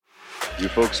You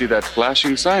folks see that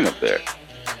flashing sign up there?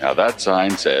 Now that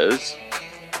sign says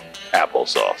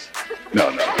applesauce. No.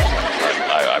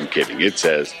 I'm kidding. It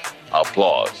says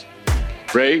applause.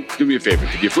 Ray, do me a favor.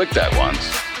 Could you flick that once?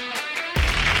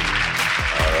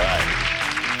 All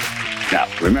right. Now,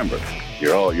 remember,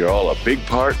 you're all a big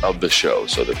part of the show.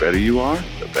 So the better you are,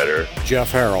 the better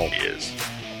Jeff Harold is.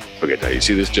 Okay, now you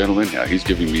see this gentleman? Now he's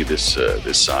giving me this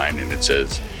sign, and it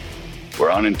says, we're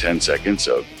on in 10 seconds,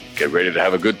 so get ready to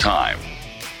have a good time.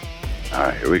 All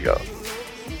right, here we go.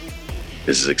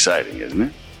 This is exciting, isn't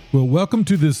it? Well, welcome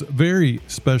to this very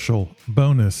special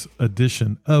bonus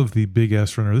edition of the Big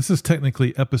Ass Runner. This is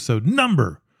technically episode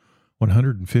number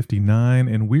 159,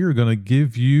 and we are going to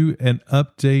give you an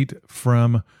update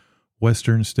from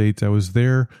Western States. I was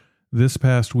there this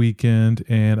past weekend,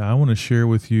 and I want to share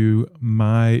with you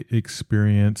my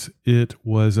experience. It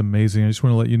was amazing. I just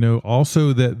want to let you know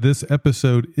also that this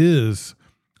episode is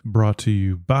brought to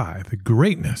you by the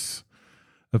greatness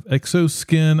of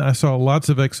Exoskin. I saw lots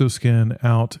of Exoskin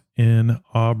out in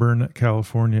Auburn,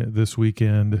 California this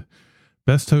weekend.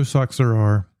 Best toe socks there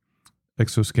are,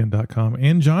 exoskin.com,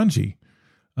 and Janji.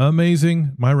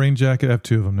 Amazing. My rain jacket, I have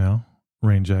two of them now,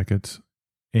 rain jackets.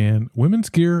 And women's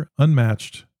gear,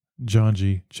 unmatched.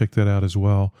 Janji, check that out as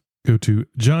well. Go to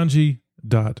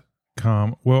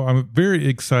janji.com. Well, I'm very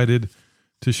excited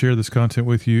to share this content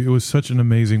with you. It was such an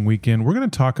amazing weekend. We're going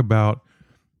to talk about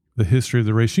the history of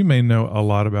the race. You may know a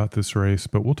lot about this race,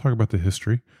 but we'll talk about the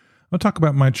history. I'll talk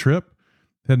about my trip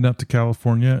heading up to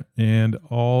California and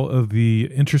all of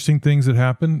the interesting things that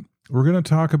happened. We're going to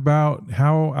talk about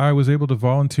how I was able to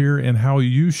volunteer and how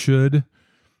you should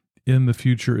in the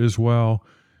future as well.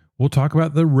 We'll talk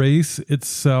about the race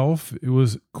itself. It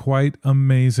was quite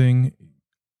amazing.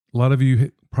 A lot of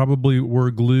you probably were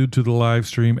glued to the live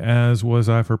stream, as was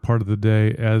I for part of the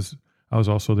day, as I was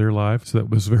also there live. So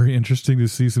that was very interesting to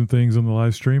see some things on the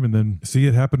live stream and then see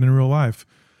it happen in real life.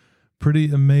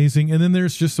 Pretty amazing. And then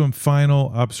there's just some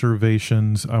final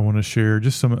observations I want to share,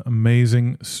 just some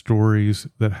amazing stories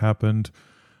that happened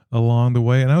along the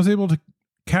way. And I was able to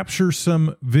capture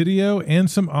some video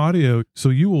and some audio. So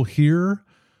you will hear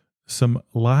some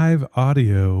live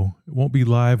audio. It won't be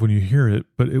live when you hear it,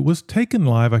 but it was taken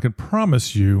live, I can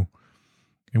promise you.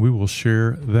 And we will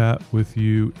share that with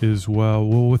you as well.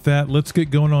 Well, with that, let's get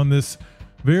going on this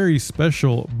very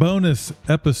special bonus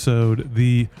episode,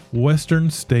 the Western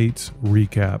States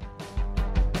Recap.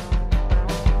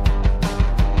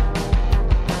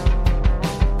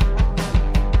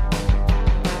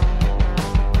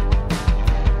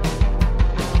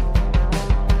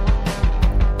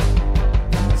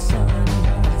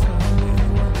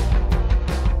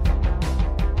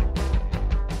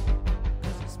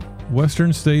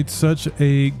 Western States, such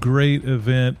a great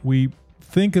event. We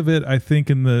think of it, I think,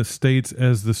 in the States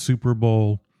as the Super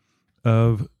Bowl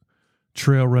of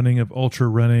trail running, of ultra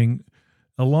running,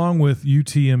 along with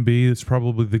UTMB. It's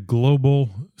probably the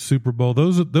global Super Bowl.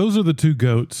 Those are the two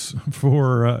goats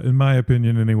for, in my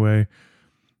opinion anyway,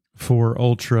 for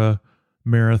ultra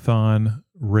marathon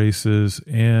races.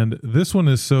 And this one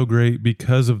is so great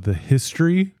because of the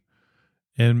history.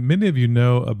 And many of you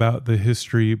know about the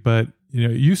history, but you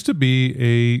know, it used to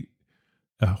be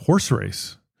a horse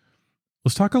race.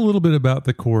 Let's talk a little bit about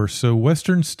the course. So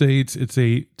Western States, it's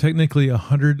technically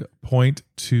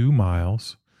 100.2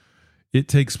 miles. It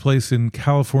takes place in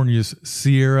California's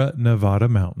Sierra Nevada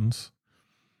mountains.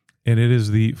 And it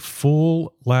is the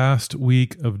full last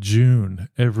week of June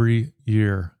every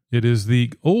year. It is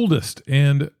the oldest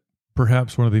and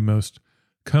perhaps one of the most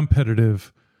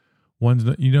competitive ones.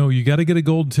 You know, you got to get a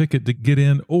golden ticket to get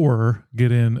in or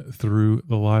get in through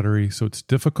the lottery. So it's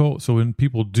difficult. So when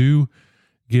people do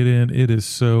get in, it is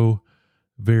so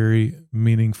very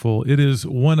meaningful. It is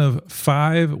one of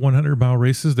 5 100-mile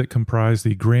races that comprise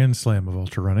the Grand Slam of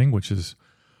ultra running, which is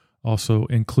also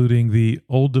including the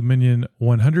Old Dominion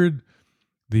 100,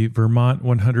 the Vermont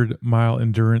 100-mile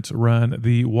endurance run,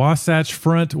 the Wasatch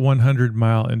Front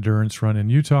 100-mile endurance run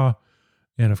in Utah,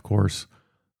 and of course,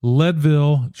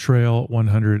 Leadville Trail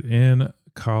 100 in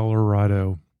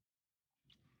Colorado.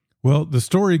 Well, the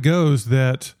story goes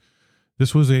that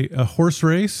this was a horse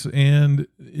race, and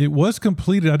it was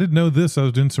completed. I didn't know this. I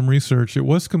was doing some research. It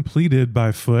was completed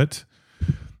by foot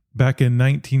back in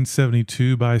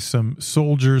 1972 by some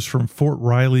soldiers from Fort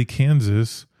Riley,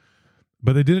 Kansas,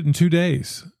 but they did it in 2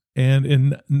 days. And in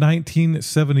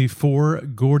 1974,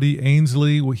 Gordy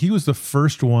Ainsleigh, he was the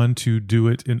first one to do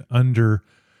it in under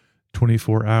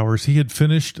 24 hours. He had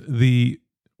finished the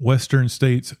Western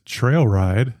States trail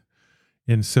ride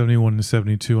in 71 and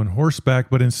 72 on horseback,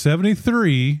 but in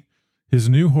 73, his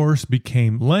new horse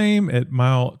became lame at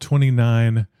mile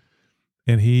 29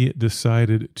 and he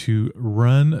decided to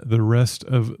run the rest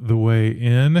of the way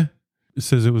in. It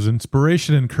says it was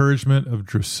inspiration and encouragement of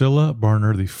Drusilla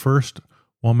Barner, the first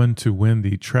woman to win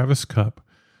the Travis Cup,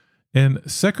 and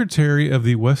secretary of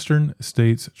the Western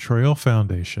States Trail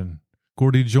Foundation.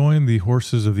 Gordy joined the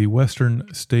horses of the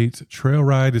Western States Trail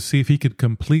Ride to see if he could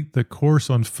complete the course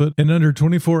on foot in under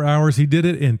 24 hours. He did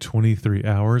it in 23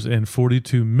 hours and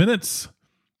 42 minutes,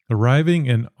 arriving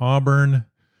in Auburn,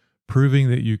 proving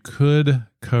that you could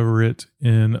cover it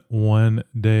in one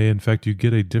day. In fact, you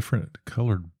get a different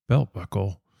colored belt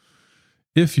buckle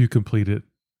if you complete it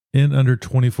in under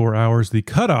 24 hours. The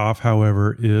cutoff,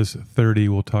 however, is 30.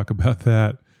 We'll talk about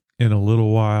that in a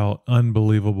little while.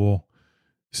 Unbelievable.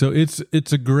 So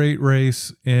it's a great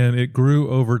race, and it grew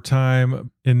over time.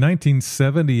 In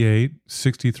 1978,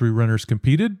 63 runners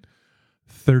competed,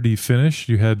 30 finished.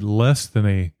 You had less than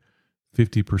a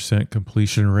 50%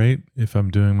 completion rate, if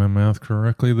I'm doing my math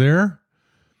correctly there.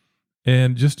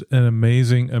 And just an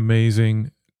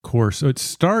amazing course. So it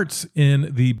starts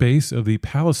in the base of the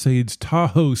Palisades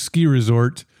Tahoe Ski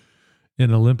Resort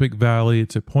in Olympic Valley.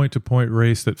 It's a point-to-point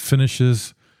race that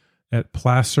finishes at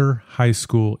Placer High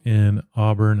School in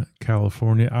Auburn,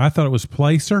 California. I thought it was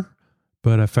Placer,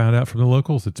 but I found out from the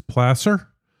locals it's Placer.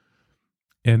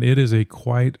 And it is a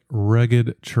quite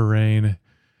rugged terrain.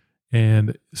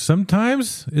 And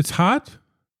sometimes it's hot,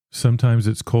 sometimes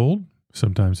it's cold,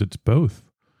 sometimes it's both.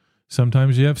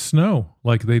 Sometimes you have snow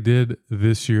like they did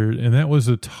this year. And that was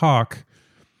a talk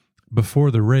before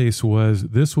the race was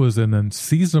this was an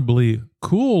unseasonably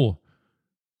cool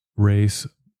race.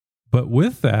 But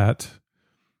with that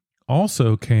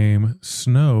also came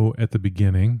snow at the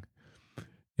beginning.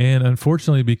 And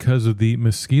unfortunately, because of the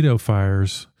mosquito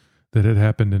fires that had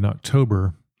happened in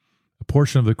October, a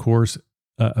portion of the course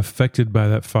affected by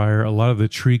that fire, a lot of the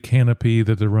tree canopy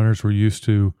that the runners were used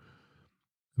to,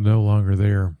 no longer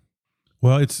there.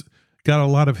 Well, it's got a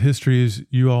lot of history, as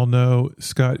you all know.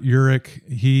 Scott Urich,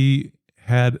 he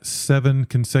had 7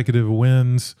 consecutive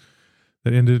wins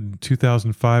that ended in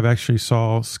 2005. Actually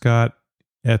saw Scott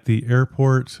at the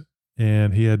airport,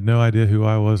 and he had no idea who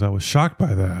I was. I was shocked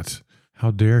by that. How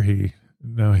dare he?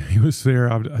 No, he was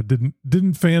there. I didn't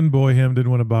fanboy him, didn't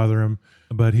want to bother him,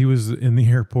 but he was in the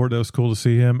airport. That was cool to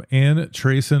see him. And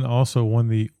Trayson also won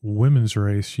the women's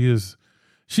race. She is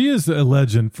a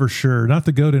legend for sure. Not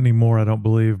the GOAT anymore, I don't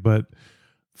believe, but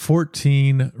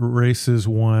 14 races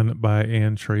won by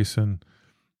Ann Trayson.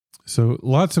 So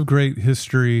lots of great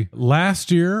history.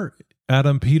 Last year,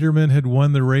 Adam Peterman had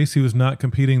won the race. He was not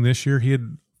competing this year. He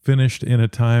had finished in a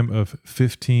time of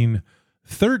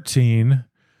 15:13.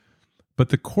 But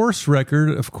the course record,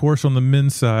 of course, on the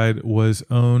men's side was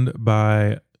owned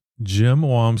by Jim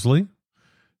Walmsley,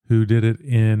 who did it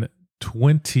in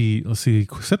he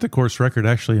set the course record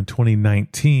actually in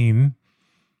 2019,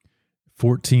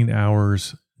 14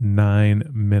 hours, 9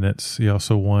 minutes. He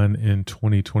also won in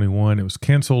 2021. It was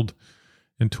canceled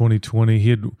in 2020.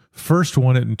 He had first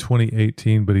won it in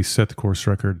 2018, but he set the course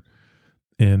record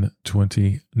in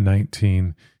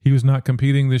 2019. He was not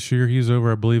competing this year. He's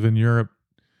over, I believe, in Europe,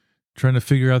 trying to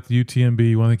figure out the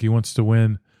UTMB. I think he wants to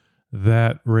win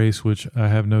that race, which I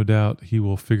have no doubt he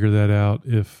will figure that out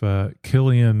if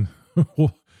Killian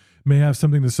may have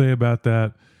something to say about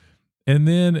that. And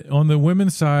then on the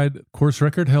women's side, course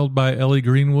record held by Ellie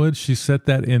Greenwood. She set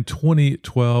that in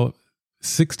 2012,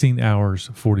 16 hours,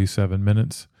 47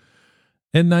 minutes,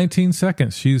 and 19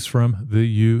 seconds. She's from the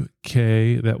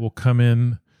UK. That will come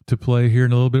in to play here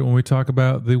in a little bit when we talk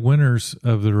about the winners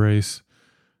of the race.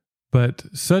 But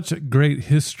such great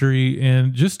history,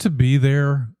 and just to be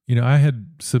there, I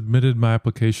had submitted my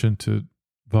application to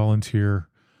volunteer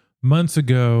months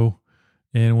ago,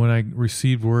 and when I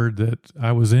received word that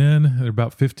I was in, there were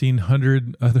about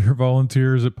 1,500 other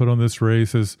volunteers that put on this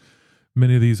race. As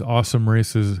many of these awesome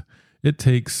races, it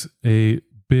takes a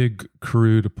big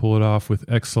crew to pull it off with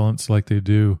excellence like they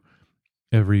do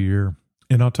every year.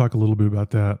 And I'll talk a little bit about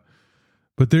that.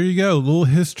 But there you go, a little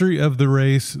history of the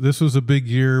race. This was a big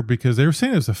year because they were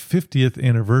saying it was a 50th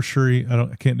anniversary.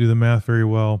 I can't do the math very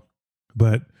well,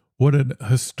 but what an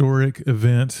historic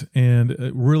event and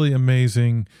really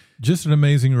amazing, just an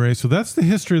amazing race. So that's the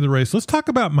history of the race. Let's talk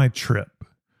about my trip.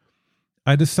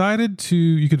 I decided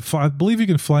I believe you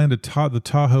can fly into the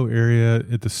Tahoe area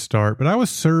at the start, but I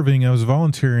was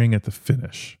volunteering at the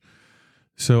finish.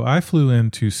 So I flew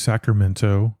into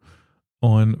Sacramento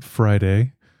on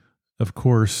Friday. Of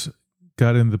course,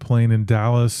 got in the plane in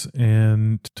Dallas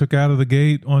and took out of the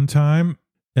gate on time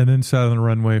and then sat on the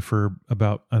runway for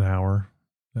about an hour.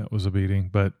 That was a beating,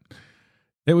 but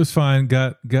it was fine.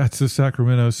 Got to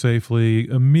Sacramento safely.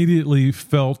 Immediately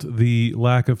felt the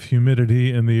lack of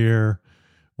humidity in the air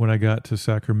when I got to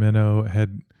Sacramento. I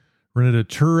had rented a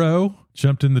Turo,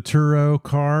 jumped in the Turo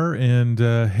car, and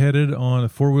headed on a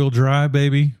 4-wheel drive,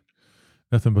 baby.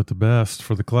 Nothing but the best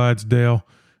for the Clydesdale,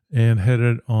 and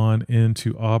headed on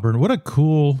into Auburn. What a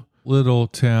cool little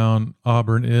town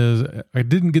Auburn is. I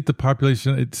didn't get the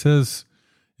population. It says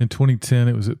in 2010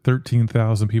 it was at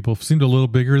 13,000 people. Seemed a little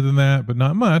bigger than that, but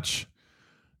not much.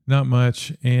 Not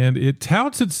much. And it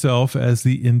touts itself as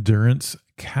the endurance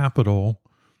capital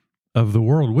of the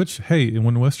world, which, hey,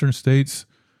 when Western States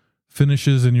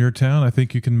finishes in your town, I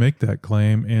think you can make that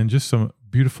claim. And just some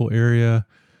beautiful area.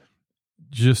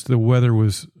 Just the weather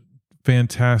was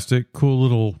fantastic. Cool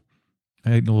little,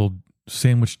 I ate a little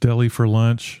sandwich deli for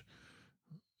lunch.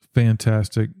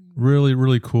 Fantastic. Really,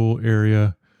 really cool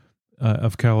area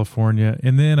of California.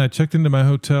 And then I checked into my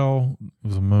hotel. It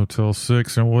was a Motel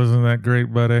 6 and it wasn't that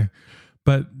great, buddy.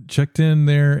 But checked in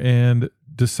there and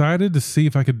decided to see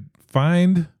if I could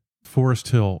find Forest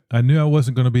Hill. I knew I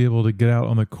wasn't going to be able to get out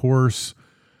on the course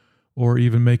or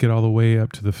even make it all the way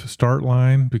up to the start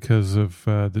line because of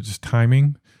the just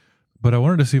timing. But I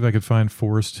wanted to see if I could find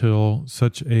Forest Hill,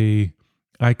 such a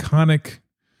iconic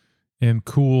and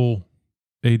cool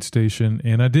aid station.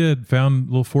 And I did, found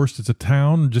Little Forest. It's a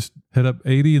town, just head up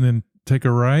 80 and then take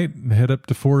a right and head up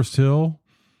to Forest Hill.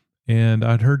 And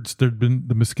I'd heard there'd been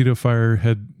the mosquito fire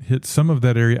had hit some of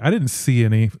that area. I didn't see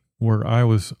any where I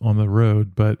was on the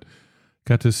road, but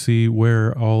got to see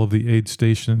where all of the aid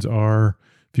stations are.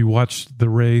 If you watched the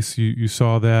race, you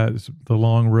saw that. It's the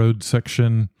long road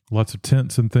section, lots of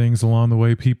tents and things along the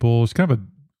way. People, it's kind of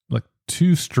like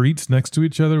two streets next to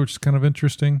each other, which is kind of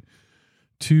interesting.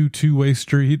 Two-way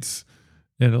streets.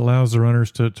 It allows the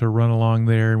runners to run along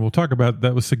there. And we'll talk about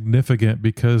that was significant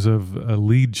because of a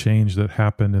lead change that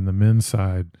happened in the men's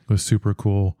side. It was super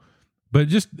cool. But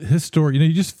just history,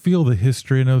 you just feel the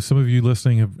history. I know some of you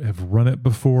listening have run it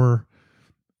before,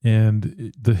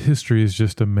 and the history is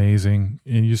just amazing.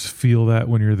 And you just feel that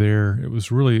when you're there. It was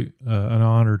really an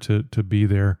honor to be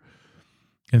there.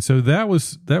 And so that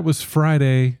was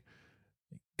Friday.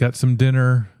 Got some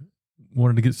dinner,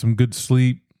 wanted to get some good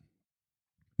sleep.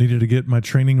 Needed to get my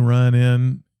training run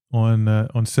in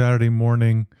on Saturday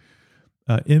morning.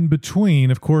 In between,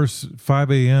 of course,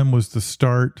 5 a.m. was the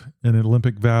start in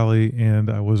Olympic Valley, and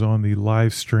I was on the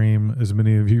live stream, as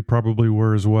many of you probably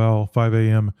were as well, 5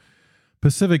 a.m.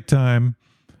 Pacific time,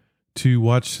 to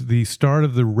watch the start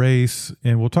of the race.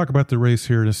 And we'll talk about the race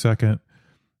here in a second.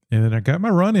 And then I got my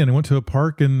run in. I went to a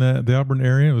park in the Auburn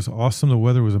area. It was awesome. The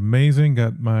weather was amazing.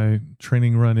 Got my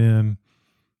training run in,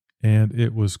 and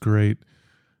it was great.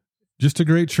 Just a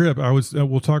great trip.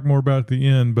 We'll talk more about it at the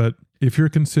end, but if you're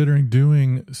considering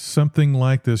doing something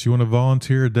like this, you want to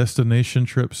volunteer a destination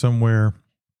trip somewhere,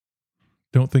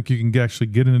 don't think you can actually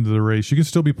get into the race. You can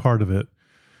still be part of it.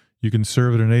 You can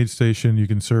serve at an aid station. You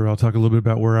can serve. I'll talk a little bit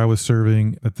about where I was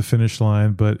serving at the finish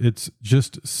line, but it's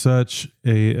just such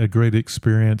a great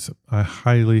experience. I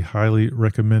highly, highly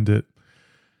recommend it.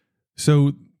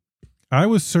 So I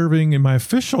was serving, and my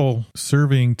official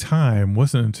serving time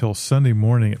wasn't until Sunday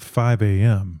morning at 5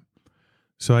 a.m.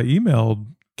 So I emailed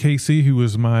Casey, who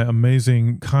was my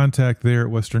amazing contact there at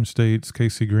Western States,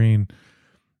 Casey Green.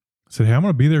 Said, hey, I'm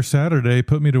going to be there Saturday.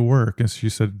 Put me to work. And she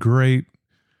said, great.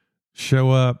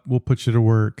 Show up. We'll put you to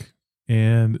work.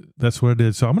 And that's what I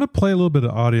did. So I'm going to play a little bit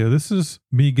of audio. This is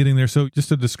me getting there. So just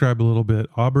to describe a little bit,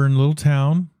 Auburn, little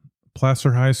town,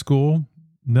 Placer High School,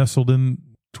 nestled in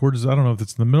towards, I don't know if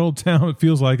it's in the middle of town. It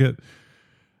feels like it.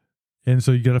 And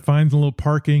so you got to find a little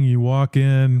parking. You walk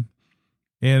in,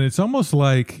 and it's almost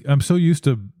like I'm so used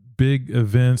to big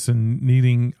events and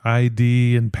needing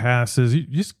ID and passes. You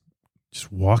just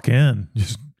walk in,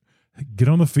 just get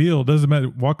on the field. Doesn't matter.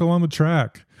 Walk along the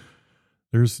track.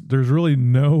 There's really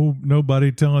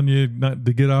nobody telling you not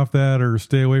to get off that or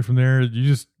stay away from there.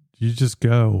 You just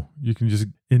go. You can just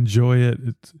enjoy it.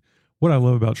 It's what I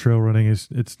love about trail running is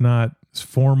it's not this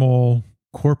formal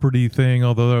corporate-y thing,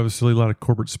 although obviously a lot of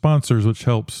corporate sponsors, which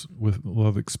helps with a lot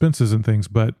of expenses and things,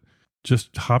 but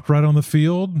just hopped right on the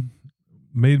field,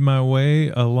 made my way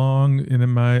along, and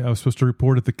I was supposed to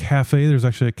report at the cafe. There's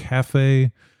actually a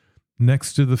cafe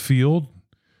next to the field,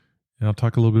 and I'll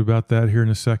talk a little bit about that here in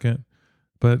a second.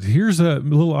 But here's a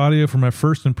little audio from my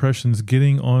first impressions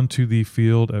getting onto the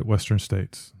field at Western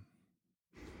States.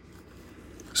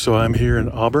 So I'm here in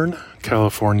Auburn,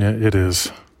 California. It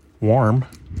is warm.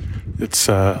 It's,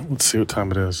 let's see what time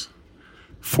it is.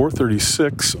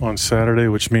 4:36 on Saturday,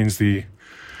 which means the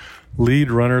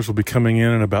lead runners will be coming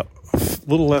in about a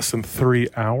little less than 3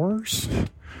 hours.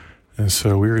 And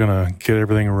so we're going to get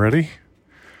everything ready.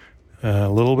 A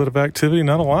little bit of activity,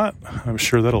 not a lot. I'm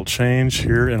sure that'll change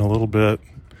here in a little bit.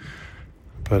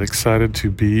 but excited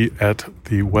to be at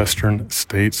the Western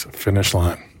States finish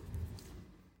line.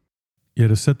 Yeah,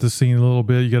 to set the scene a little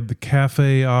bit, you got the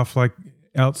cafe off like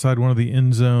outside one of the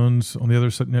end zones on the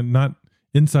other side, not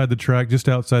inside the track, just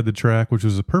outside the track, which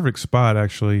was a perfect spot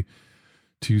actually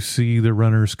to see the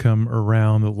runners come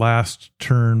around the last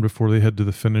turn before they head to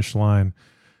the finish line.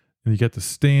 And you got the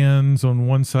stands on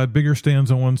one side, bigger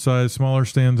stands on one side, smaller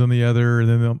stands on the other, and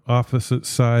then the opposite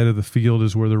side of the field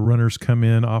is where the runners come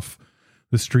in off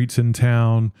the streets in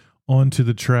town onto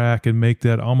the track and make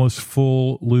that almost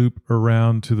full loop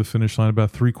around to the finish line,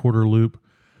 about 3/4 loop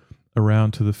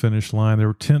around to the finish line. There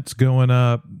were tents going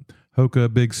up. Hoka, a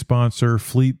big sponsor.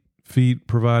 Fleet Feet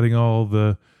providing all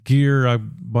the gear. I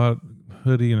bought a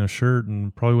hoodie and a shirt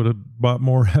and probably would have bought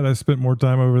more had I spent more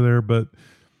time over there, but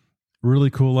really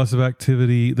cool. Lots of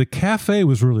activity. The cafe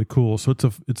was really cool. So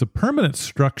it's a permanent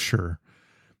structure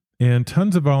and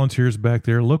tons of volunteers back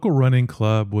there. Local running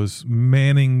club was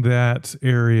manning that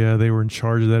area. They were in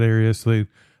charge of that area. So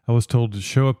I was told to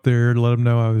show up there to let them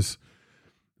know I was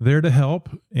there to help.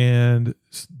 And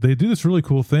they do this really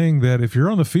cool thing that if you're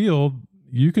on the field,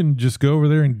 you can just go over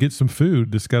there and get some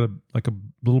food. It's got a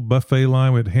little buffet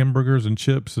line with hamburgers and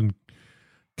chips and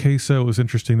queso. It was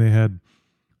interesting. They had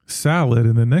salad,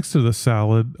 and then next to the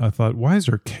salad, I thought, why is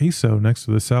there queso next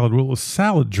to the salad? Well, it was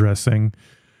salad dressing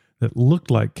that looked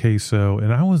like queso,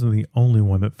 and I wasn't the only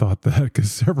one that thought that,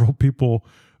 because several people,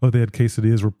 they had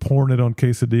quesadillas, were pouring it on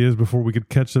quesadillas before we could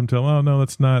catch them. Tell them, oh no,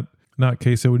 that's not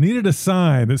queso. We needed a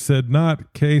sign that said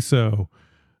not queso,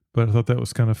 but I thought that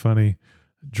was kind of funny.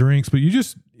 Drinks, but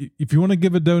if you want to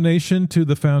give a donation to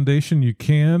the foundation, you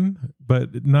can,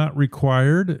 but not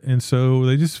required. And so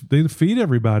they feed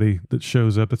everybody that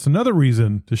shows up. It's another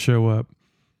reason to show up.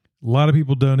 A lot of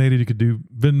people donated. You could do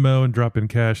Venmo and drop in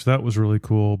cash. That was really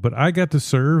cool. But I got to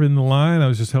serve in the line. I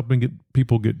was just helping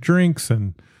people get drinks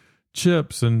and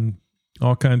chips and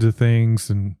all kinds of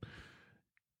things. And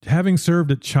having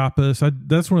served at Chiapas,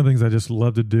 that's one of the things I just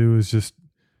love to do, is just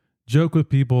joke with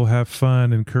people, have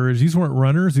fun, encourage. These weren't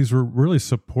runners. These were really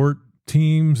support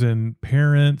teams and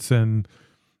parents and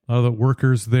all the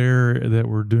workers there that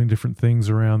were doing different things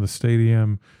around the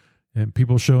stadium, and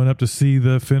people showing up to see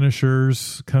the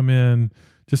finishers come in.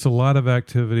 Just a lot of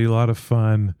activity, a lot of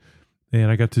fun. And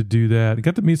I got to do that. I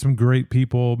got to meet some great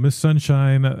people. Miss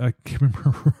Sunshine, I can't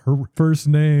remember her first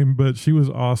name, but she was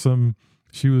awesome.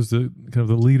 She was the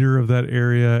leader of that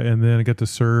area. And then I got to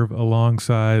serve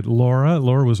alongside Laura.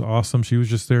 Laura was awesome. She was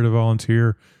just there to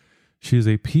volunteer. She is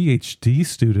a PhD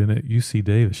student at UC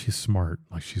Davis. She's smart.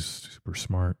 She's super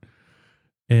smart.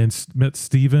 And met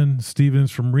Steven.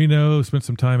 Steven's from Reno, spent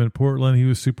some time in Portland. He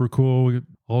was super cool. We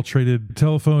all traded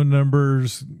telephone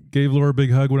numbers, gave Laura a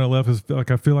big hug when I left.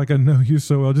 I feel like I know you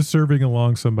so well, just serving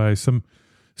along somebody.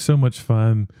 So much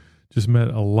fun. Just met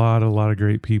a lot of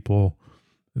great people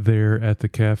there at the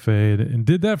cafe, and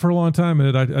did that for a long time.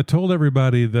 And I told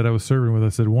everybody that I was serving with, I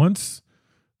said, once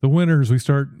we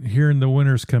start hearing the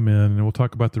winners come in, and we'll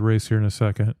talk about the race here in a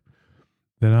second,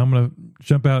 then I'm going to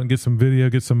jump out and get some video,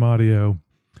 get some audio.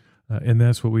 And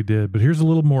that's what we did. But here's a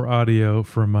little more audio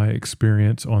from my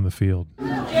experience on the field.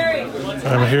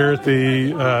 I'm here at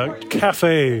the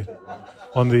cafe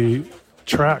on the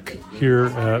track here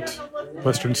at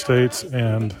Western States,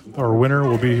 and our winner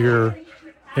will be here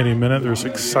any minute. There's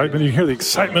excitement. You can hear the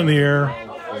excitement in the air.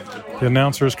 The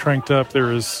announcer is cranked up.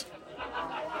 There is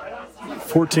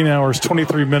 14 hours,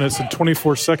 23 minutes, and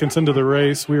 24 seconds into the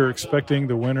race. We are expecting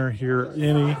the winner here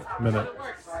any minute.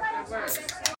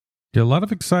 Yeah, a lot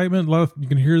of excitement. You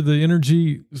can hear the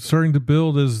energy starting to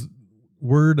build as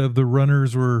word of the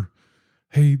runners were,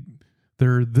 hey,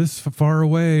 they're this far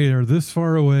away or this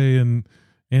far away, and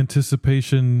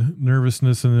anticipation,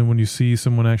 nervousness. And then when you see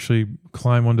someone actually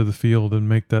climb onto the field and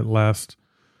make that last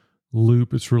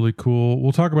loop, it's really cool.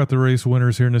 We'll talk about the race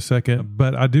winners here in a second,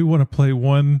 but I do want to play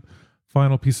one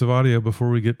final piece of audio before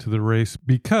we get to the race,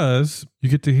 because you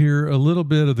get to hear a little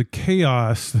bit of the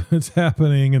chaos that's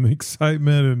happening and the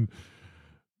excitement, and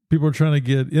people are trying to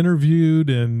get interviewed,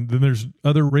 and then there's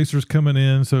other racers coming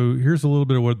in. So here's a little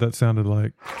bit of what that sounded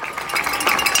like.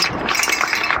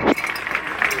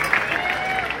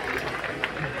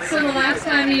 So the last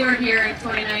time you were here in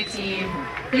 2019,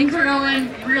 things were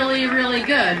going really, really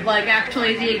good. Like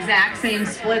actually the exact same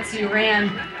splits you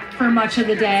ran for much of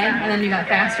the day, and then you got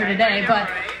faster today. But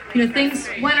things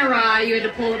went awry. You had to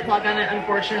pull the plug on it,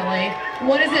 unfortunately.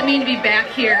 What does it mean to be back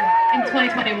here in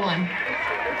 2021?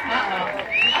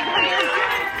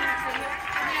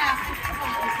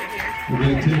 We're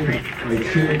going to take a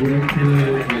short break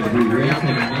here as we wrap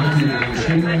up.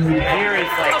 Here is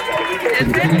For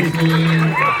the finish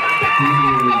line, he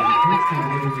is the first time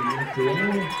living in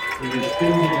Montreal, and is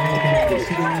still developing the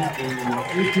series in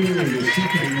April and the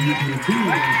second in UTMB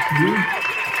last year.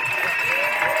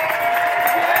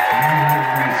 Now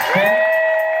he set.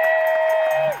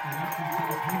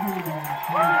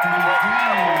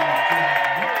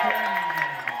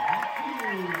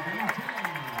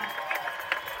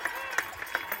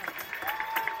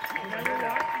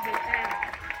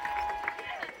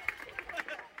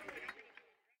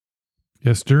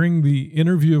 Yes, during the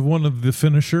interview of one of the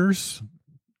finishers,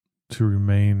 to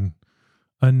remain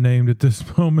unnamed at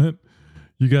this moment,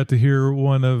 you got to hear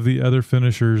one of the other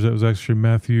finishers. That was actually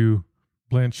Matthew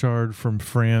Blanchard from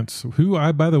France, who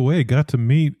I, by the way, got to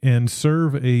meet and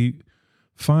serve a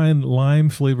fine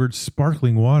lime-flavored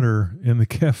sparkling water in the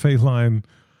cafe line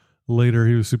later.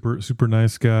 He was super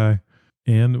nice guy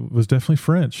and was definitely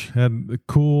French. Had a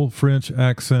cool French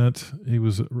accent. He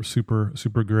was super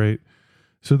great.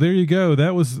 So there you go.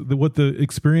 That was what the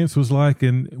experience was like.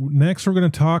 And next we're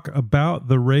going to talk about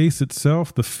the race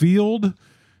itself, the field,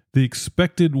 the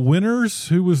expected winners,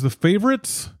 who was the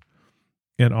favorites,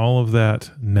 and all of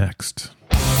that next.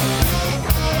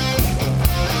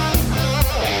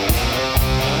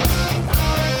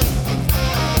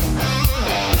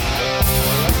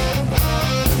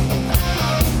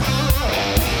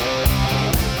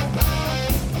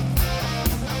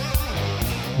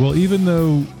 Well, even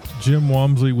though Jim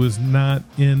Walmsley was not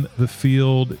in the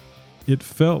field, it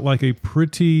felt like a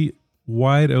pretty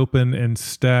wide open and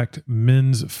stacked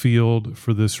men's field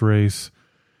for this race.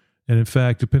 And in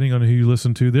fact, depending on who you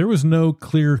listen to, there was no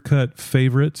clear-cut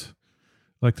favorite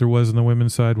like there was on the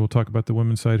women's side. We'll talk about the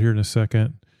women's side here in a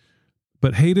second.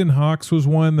 But Hayden Hawks was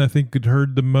one that I think had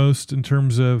heard the most in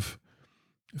terms of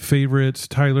favorites.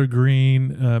 Tyler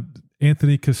Green,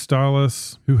 Anthony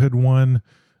Costales, who had won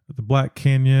the Black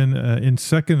Canyon. In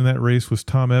second in that race was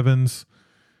Tom Evans.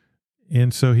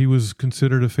 And so he was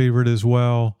considered a favorite as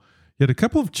well. You had a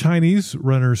couple of Chinese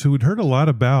runners who had heard a lot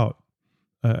about.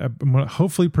 I'm going to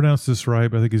hopefully pronounce this right,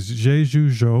 but I think it's Jeju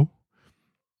Zhou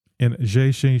and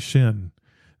Jie Shin.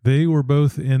 They were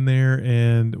both in there,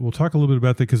 and we'll talk a little bit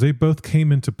about that because they both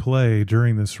came into play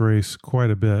during this race quite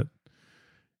a bit.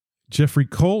 Jeffrey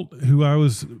Colt, who I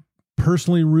was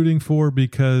personally rooting for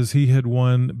because he had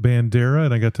won Bandera,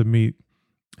 and I got to meet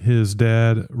his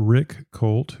dad, Rick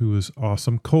Colt, who was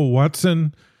awesome. Cole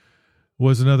Watson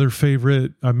was another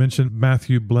favorite. I mentioned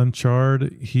Matthew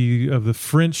Blanchard, he of the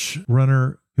French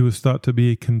runner who was thought to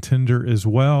be a contender as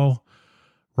well.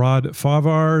 Rod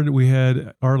Favard, we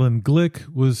had Arlen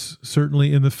Glick was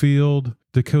certainly in the field.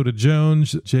 Dakota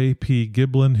Jones, J.P.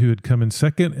 Giblin, who had come in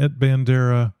second at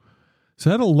Bandera. So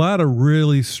I had a lot of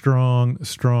really strong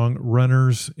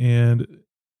runners, and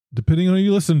depending on who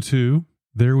you listen to,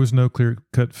 there was no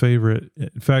clear-cut favorite.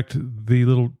 In fact, the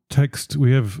little text,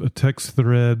 we have a text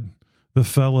thread, the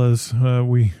fellas,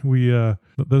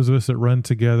 those of us that run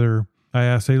together, I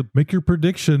asked, hey, make your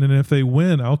prediction, and if they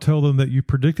win, I'll tell them that you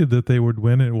predicted that they would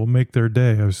win, and it will make their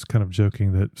day. I was kind of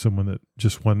joking that someone that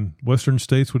just won Western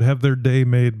States would have their day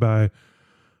made by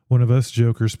one of us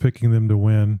jokers picking them to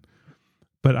win.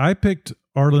 But I picked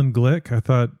Arlen Glick. I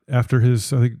thought after I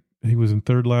think he was in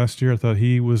third last year. I thought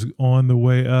he was on the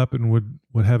way up and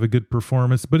would have a good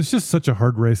performance. But it's just such a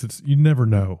hard race. You never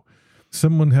know.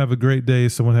 Someone have a great day,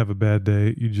 someone have a bad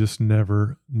day. You just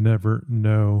never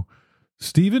know.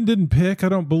 Steven didn't pick, I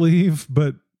don't believe,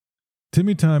 but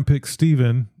Timmy Time picked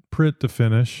Steven Pritt to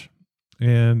finish.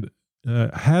 And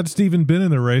had Steven been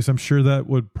in the race, I'm sure that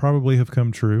would probably have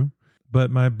come true. But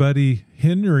my buddy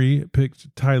Henry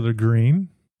picked Tyler Green.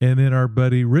 And then our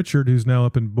buddy Richard, who's now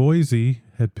up in Boise,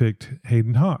 had picked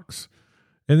Hayden Hawks.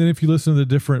 And then if you listen to the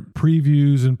different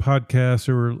previews and podcasts,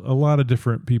 there were a lot of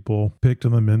different people picked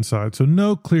on the men's side. So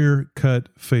no clear-cut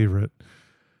favorite.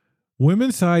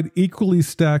 Women's side equally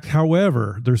stacked.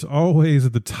 However, there's always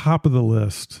at the top of the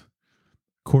list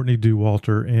Courtney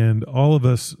Dauwalter. And all of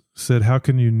us said, how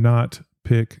can you not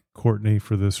pick Courtney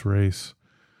for this race?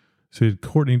 So you had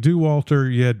Courtney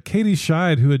Dauwalter. You had Katie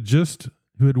Scheid, who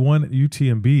had won at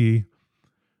UTMB,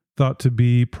 thought to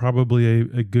be probably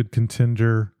a good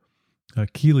contender.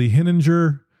 Keely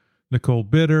Henninger, Nicole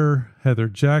Bitter, Heather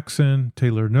Jackson,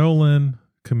 Taylor Nolan,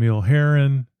 Camille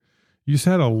Herron. You just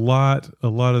had a lot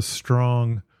of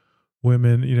strong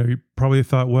women. You probably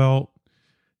thought, well,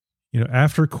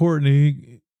 after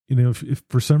Courtney, if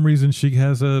for some reason she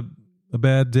has a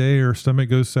bad day or stomach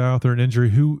goes south or an injury,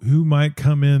 who might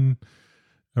come in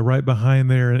right behind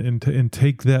there and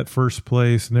take that first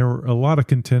place. And there were a lot of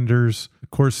contenders. Of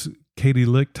course, Katie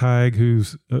Lichtig,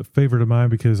 who's a favorite of mine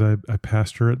because I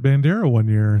passed her at Bandera one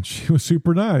year and she was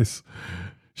super nice.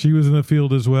 She was in the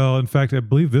field as well. In fact, I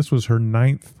believe this was her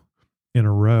 9th in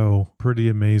a row. Pretty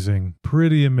amazing.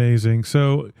 Pretty amazing.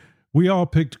 So we all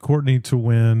picked Courtney to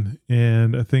win,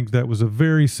 and I think that was a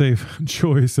very safe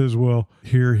choice as well.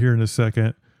 Here in a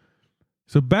second.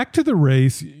 So back to the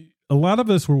race. A lot of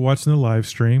us were watching the live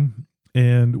stream,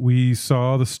 and we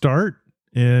saw the start,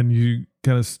 and you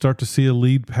kind of start to see a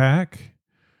lead pack.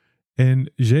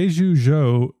 And Jeju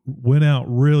Zhou went out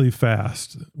really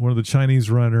fast. One of the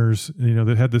Chinese runners,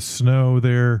 that had the snow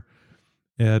there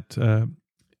at in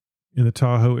the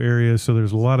Tahoe area. So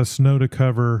there's a lot of snow to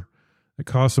cover. It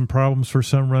caused some problems for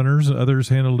some runners. Others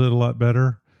handled it a lot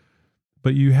better.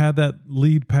 But you had that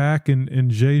lead pack, and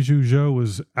Jeju Zhou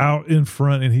was out in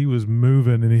front, and he was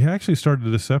moving, and he actually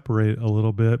started to separate a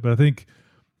little bit. But I think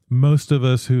most of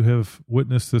us who have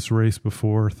witnessed this race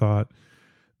before thought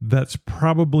that's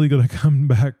probably going to come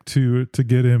back to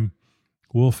get him.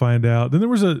 We'll find out. Then there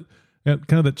was a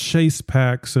kind of a chase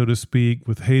pack, so to speak,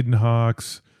 with Hayden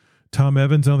Hawks, Tom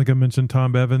Evans. I don't think I mentioned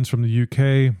Tom Evans from the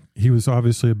UK. He was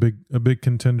obviously a big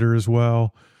contender as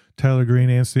well. Tyler Green,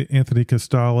 Anthony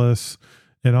Costales,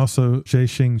 and also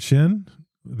Jiexing Chen,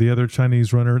 the other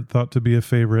Chinese runner thought to be a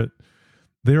favorite.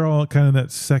 They're all kind of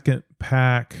that second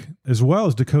pack, as well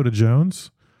as Dakota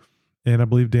Jones, and I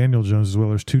believe Daniel Jones as well.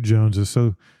 There's 2 Joneses.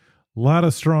 So a lot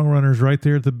of strong runners right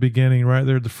there at the beginning, right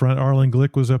there at the front. Arlen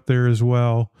Glick was up there as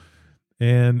well.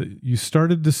 And you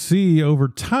started to see over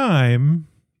time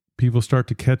people start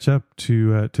to catch up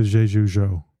to Jeju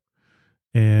Zhou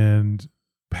and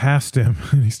passed him,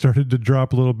 and he started to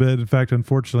drop a little bit. In fact,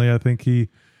 unfortunately, I think he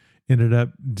ended up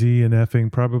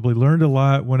DNFing. Probably learned a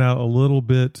lot, went out a little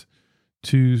bit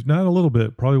not a little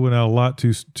bit, probably went out a lot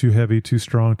too heavy, too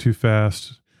strong, too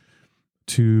fast,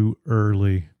 too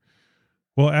early.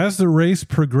 Well, as the race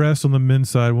progressed on the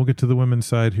men's side, we'll get to the women's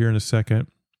side here in a second,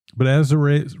 but as the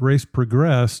race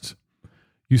progressed,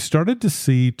 you started to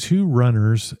see 2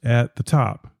 runners at the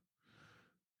top,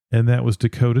 and that was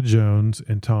Dakota Jones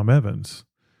and Tom Evans.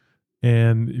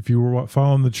 And if you were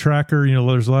following the tracker,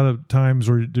 there's a lot of times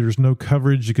where there's no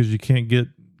coverage because you can't get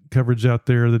coverage out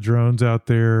there, the drones out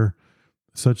there,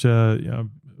 such a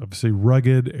obviously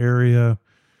rugged area.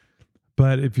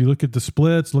 But if you look at the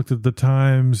splits, looked at the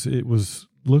times, it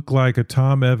looked like a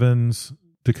Tom Evans,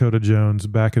 Dakota Jones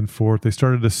back and forth. They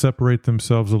started to separate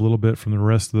themselves a little bit from the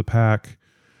rest of the pack.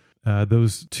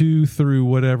 Those 2 through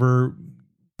whatever,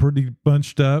 pretty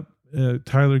bunched up.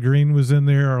 Tyler Green was in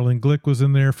there. Arlen Glick was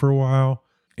in there for a while.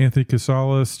 Anthony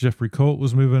Casales, Jeffrey Colt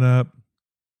was moving up.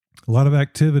 A lot of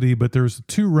activity, but there was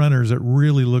 2 runners that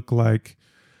really looked like,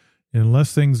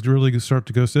 unless things really start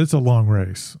to go, so it's a long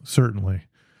race, certainly.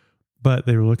 But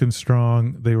they were looking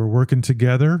strong. They were working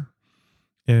together.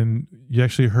 And you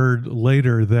actually heard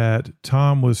later that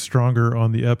Tom was stronger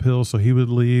on the uphill, so he would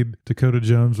lead. Dakota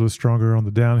Jones was stronger on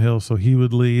the downhill, so he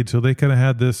would lead. So they kind of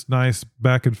had this nice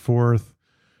back and forth,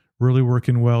 really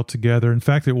working well together. In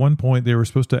fact, at one point, they were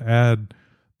supposed to add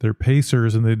their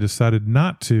pacers, and they decided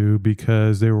not to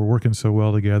because they were working so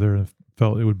well together and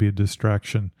felt it would be a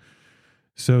distraction.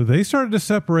 So they started to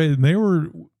separate, and they were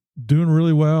doing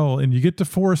really well. And you get to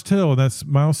Forest Hill, and that's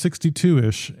mile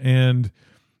 62-ish, and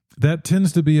that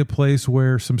tends to be a place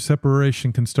where some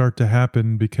separation can start to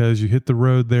happen because you hit the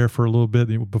road there for a little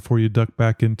bit before you duck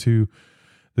back into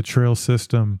the trail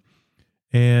system.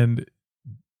 And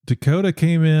Dakota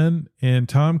came in and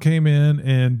Tom came in,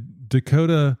 and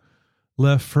Dakota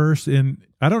left first. And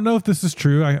I don't know if this is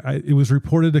true. It was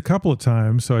reported a couple of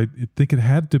times, so I think it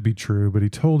had to be true, but he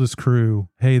told his crew,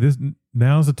 hey,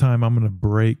 now's the time I'm going to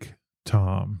break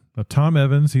Tom. Now, Tom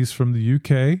Evans, he's from the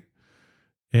UK.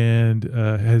 And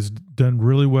has done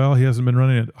really well. He hasn't been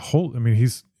running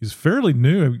he's fairly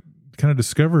new. I kind of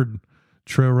discovered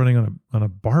trail running on a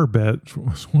barbet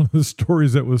was one of the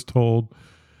stories that was told.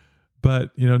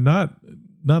 But not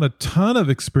a ton of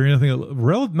experience. I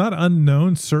think not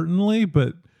unknown certainly,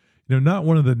 but not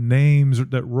one of the names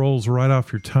that rolls right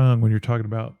off your tongue when you're talking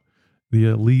about the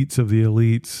elites of the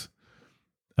elites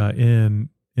in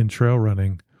trail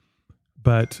running.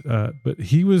 But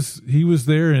he was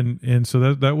there, and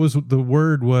so that was the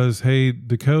word was, hey,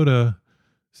 Dakota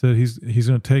said he's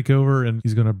going to take over and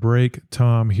he's going to break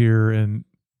Tom here. And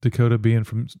Dakota, being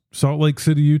from Salt Lake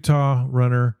City, Utah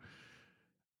runner,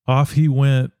 off he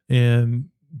went and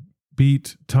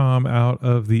beat Tom out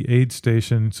of the aid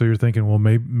station. So you're thinking, well,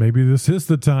 maybe this is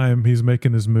the time he's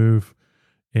making his move,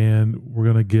 and we're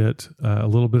going to get a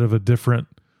little bit of a different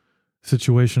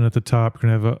situation at the top. We're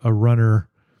going to have a runner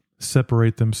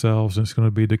separate themselves, and it's going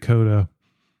to be Dakota.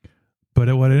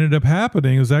 But what ended up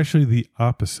happening was actually the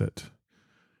opposite.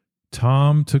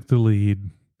 Tom took the lead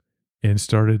and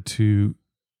started to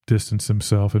distance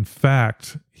himself. In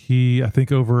fact, he, I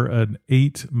think over an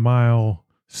 8-mile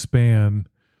span,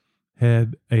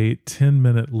 had a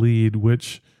 10-minute lead,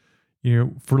 which,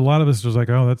 for a lot of us, it was like,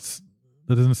 oh, that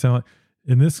doesn't sound like.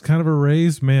 In this kind of a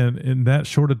race, man, in that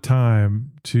short a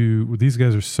time, these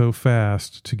guys are so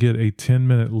fast, to get a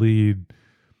 10-minute lead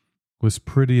was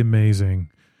pretty amazing.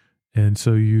 And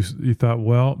so you thought,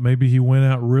 well, maybe he went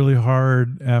out really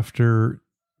hard after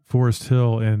Forest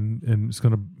Hill and it's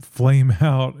going to flame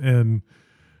out and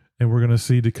we're going to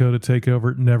see Dakota take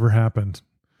over. It never happened.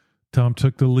 Tom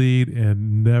took the lead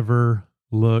and never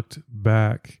looked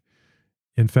back.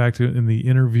 In fact, in the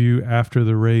interview after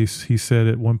the race, he said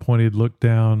at one point he'd looked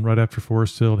down right after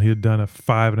Forest Hill and he had done a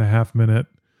 5.5 minute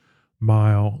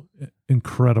mile.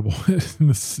 Incredible. In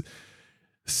the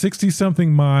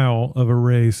 60-something mile of a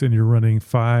race, and you're running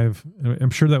 5.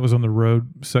 I'm sure that was on the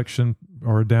road section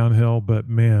or downhill, but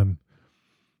man,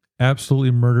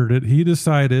 absolutely murdered it. He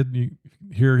decided, you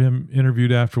hear him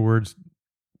interviewed afterwards,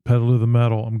 pedal to the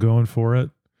metal, I'm going for it.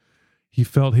 He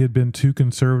felt he had been too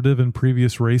conservative in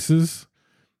previous races.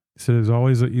 He said it was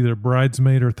always either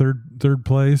bridesmaid or third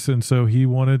place, and so he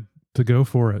wanted to go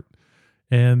for it.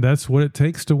 And that's what it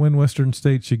takes to win Western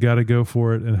States. You got to go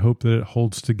for it and hope that it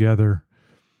holds together.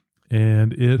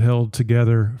 And it held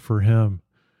together for him.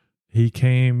 He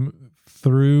came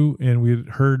through, and we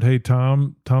heard, hey,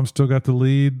 Tom still got the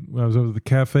lead. I was over at the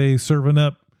cafe serving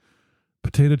up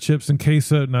potato chips and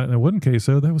queso. It wasn't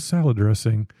queso, that was salad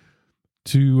dressing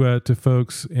to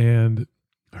folks, and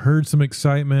heard some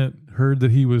excitement, heard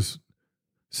that he was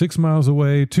 6 miles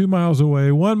away, 2 miles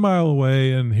away, 1 mile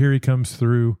away, and here he comes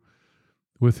through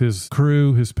with his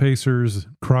crew, his pacers,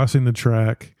 crossing the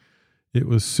track. It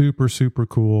was super, super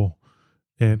cool.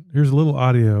 And here's a little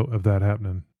audio of that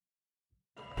happening.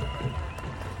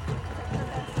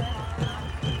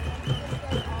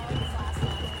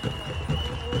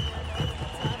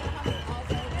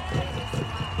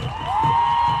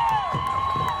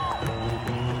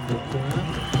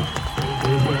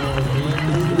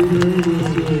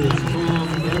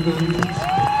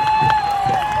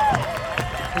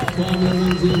 Tom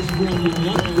Evans is from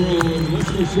Loughborough in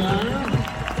Leicestershire.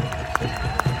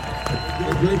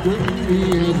 Great Britain,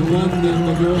 he has won the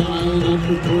Madeira Island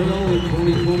Ultra Trail in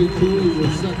 2022. He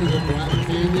was second at Black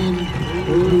Canyon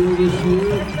earlier this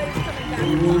year.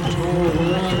 He won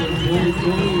Tarawera in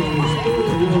 2020 and was third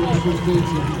here at Western States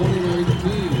in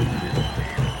 2019.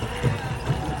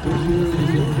 This year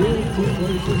he's in third, 2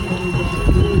 places coming back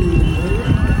through.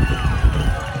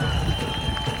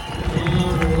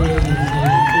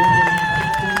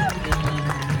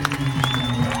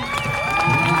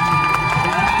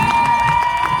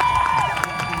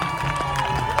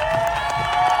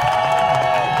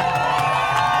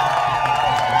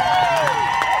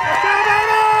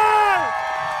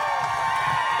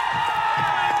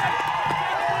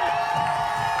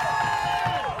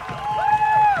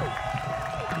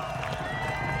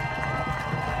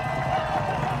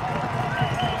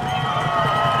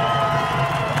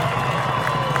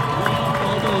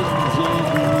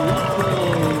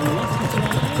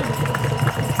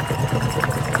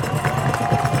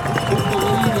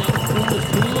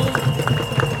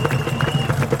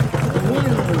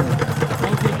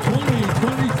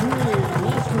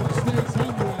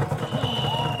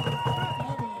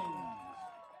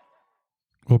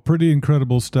 Well, pretty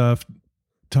incredible stuff.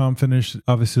 Tom finished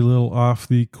obviously a little off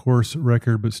the course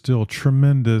record, but still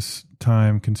tremendous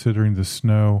time considering the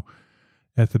snow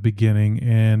at the beginning.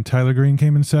 And Tyler Green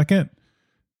came in second.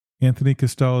 Anthony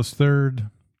Costales third.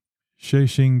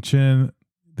 Shexing Chen,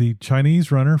 the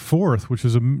Chinese runner, fourth, which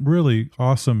is a really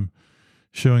awesome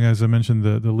showing. As I mentioned,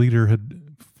 the leader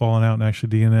had fallen out and actually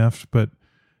DNF'd, but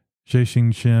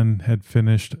Shexing Chen had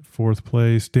finished fourth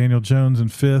place. Daniel Jones in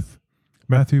fifth.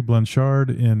 Matthew Blanchard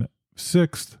in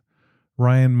sixth.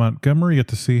 Ryan Montgomery, got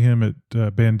to see him at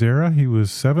Bandera. He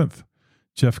was seventh.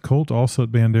 Jeff Colt also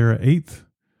at Bandera, eighth.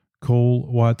 Cole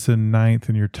Watson, ninth.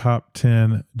 And your top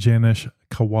 10, Janusz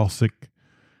Kowalczyk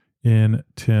in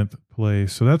 10th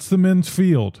place. So that's the men's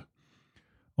field.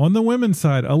 On the women's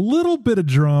side, a little bit of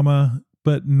drama,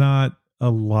 but not a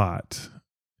lot.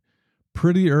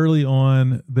 Pretty early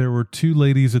on, there were two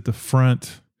ladies at the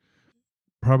front,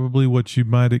 probably what you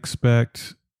might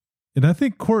expect. And I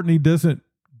think Courtney doesn't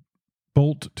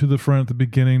bolt to the front at the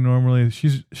beginning normally.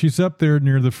 She's up there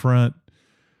near the front,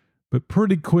 but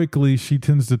pretty quickly she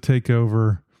tends to take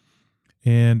over.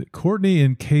 And Courtney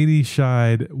and Katie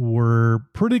Scheid were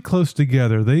pretty close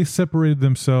together. They separated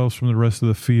themselves from the rest of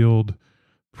the field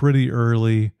pretty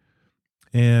early.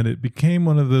 And it became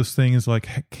one of those things like,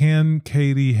 can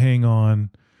Katie hang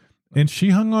on? And she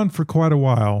hung on for quite a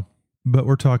while. but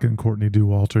we're talking Courtney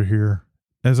Dauwalter here.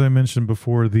 As I mentioned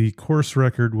before, the course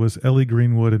record was Ellie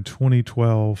Greenwood in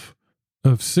 2012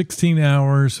 of 16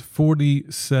 hours,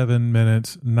 47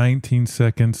 minutes, 19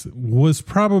 seconds, was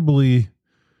probably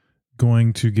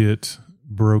going to get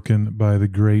broken by the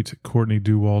great Courtney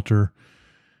Dauwalter.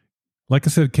 Like I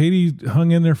said, Katie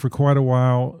hung in there for quite a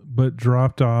while, but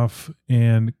dropped off,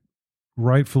 and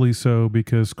rightfully so,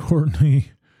 because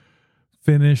Courtney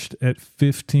finished at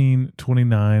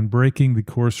 15:29, breaking the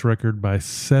course record by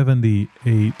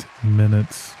 78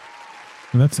 minutes.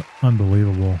 And that's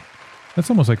unbelievable. That's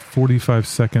almost like 45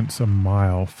 seconds a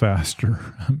mile faster.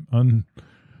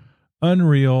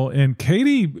 Unreal. And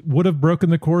Katie would have broken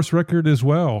the course record as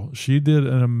well. She did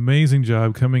an amazing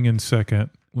job coming in second.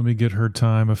 Let me get her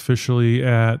time officially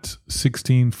at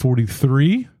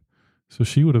 16:43. So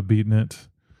she would have beaten it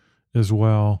as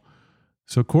well.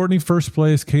 So Courtney first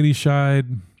place, Katie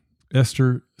Scheid,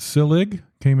 Esther Sillig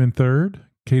came in third,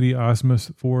 Katie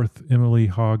Osmus fourth, Emily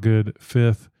Hawgood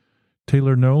fifth,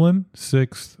 Taylor Nolan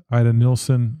sixth, Ida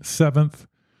Nilsson seventh,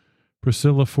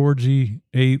 Priscilla Forgy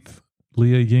eighth,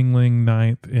 Leah Yingling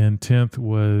ninth, and 10th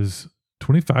was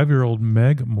 25-year-old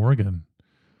Meg Morgan,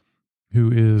 who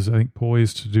is, I think,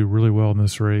 poised to do really well in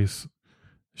this race.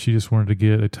 She just wanted to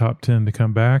get a top 10 to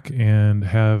come back and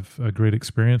have a great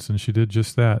experience, and she did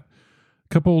just that.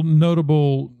 A couple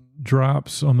notable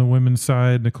drops on the women's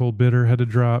side. Nicole Bitter had to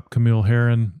drop. Camille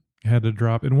Herron had to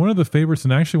drop. And one of the favorites,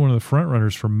 and actually one of the front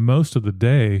runners for most of the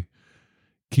day,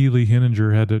 Keely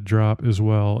Henninger had to drop as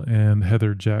well, and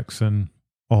Heather Jackson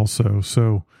also.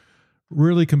 So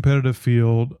really competitive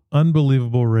field,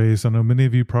 unbelievable race. I know many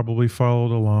of you probably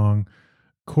followed along.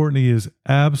 Courtney is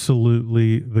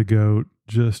absolutely the GOAT.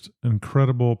 Just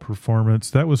incredible performance.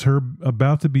 That was her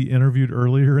about to be interviewed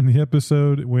earlier in the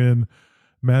episode when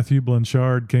Matthew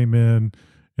Blanchard came in,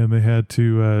 and they had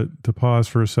to pause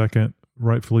for a second,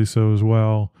 rightfully so as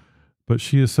well. But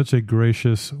she is such a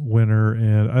gracious winner,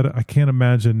 and I can't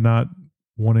imagine not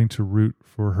wanting to root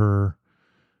for her.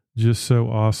 Just so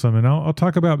awesome. And I'll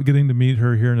talk about getting to meet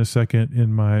her here in a second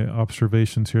in my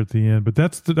observations here at the end. But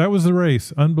that was the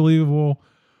race. Unbelievable.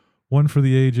 One for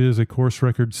the ages, a course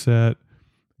record set,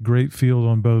 great field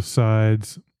on both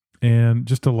sides, and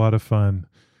just a lot of fun.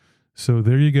 So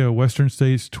there you go, Western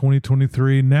States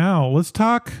 2023. Now let's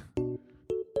talk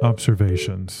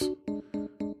observations.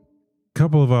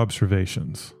 Couple of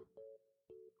observations.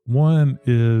 One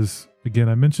is, again,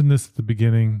 I mentioned this at the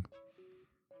beginning,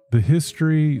 the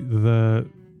history, the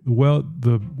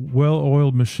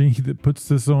well-oiled machine that puts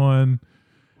this on.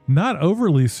 Not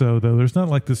overly so, though. There's not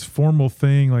like this formal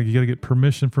thing, like you got to get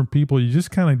permission from people. You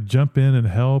just kind of jump in and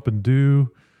help and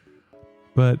do.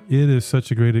 But it is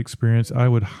such a great experience. I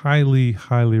would highly,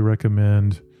 highly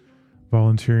recommend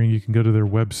volunteering. You can go to their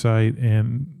website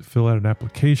and fill out an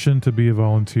application to be a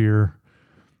volunteer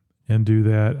and do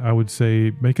that. I would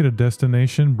say make it a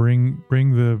destination. Bring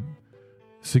the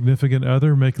significant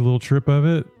other, make a little trip of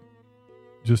it.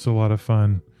 Just a lot of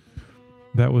fun.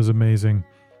 That was amazing.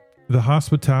 The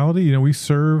hospitality, we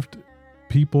served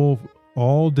people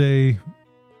all day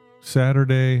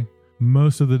Saturday,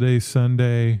 most of the day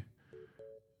Sunday.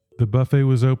 The buffet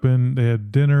was open. They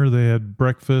had dinner. They had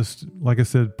breakfast. Like I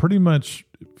said, pretty much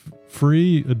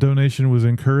free. A donation was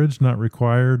encouraged, not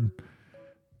required.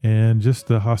 And just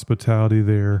the hospitality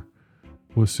there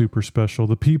was super special.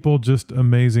 The people, just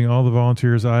amazing. All the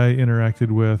volunteers I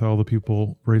interacted with, all the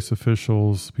people, race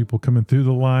officials, people coming through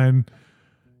the line.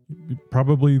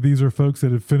 Probably these are folks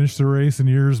that had finished the race in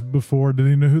years before,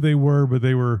 didn't even know who they were, but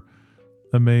they were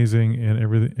amazing, and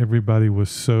everybody was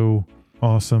so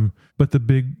awesome. But the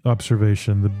big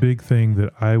observation, the big thing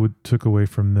that I took away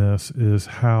from this is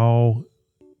how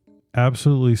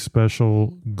absolutely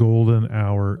special Golden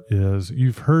Hour is.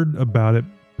 You've heard about it,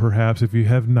 perhaps. If you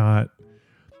have not,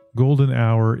 Golden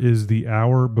Hour is the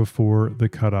hour before the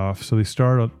cutoff. So they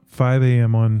start at 5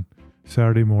 a.m. on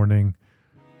Saturday morning,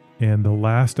 and the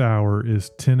last hour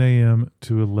is 10 a.m.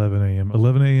 to 11 a.m.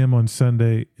 11 a.m. on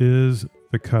Sunday is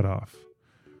the cutoff.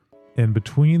 And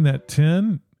between that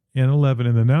 10 and 11,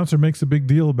 and the announcer makes a big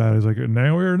deal about it. He's like,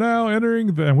 now we are now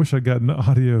entering. I wish I'd gotten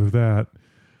audio of that.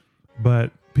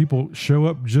 But people show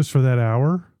up just for that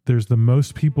hour. There's the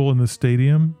most people in the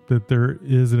stadium that there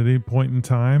is at any point in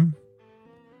time.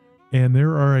 And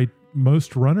there are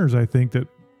most runners, I think, that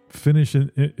finish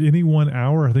in any 1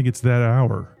 hour. I think it's that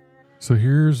hour. So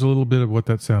here's a little bit of what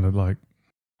that sounded like.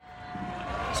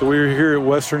 So we're here at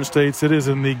Western States. It is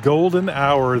in the Golden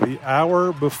Hour, the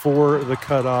hour before the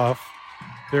cutoff.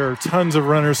 There are tons of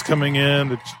runners coming in.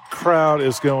 The crowd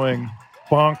is going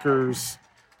bonkers.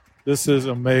 This is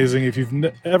amazing. If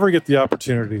you've ever get the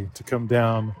opportunity to come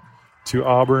down to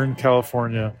Auburn,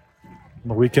 California. On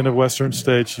the weekend of Western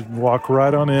States, you can walk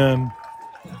right on in.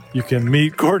 You can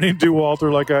meet Courtney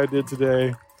Dauwalter like I did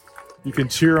today. You can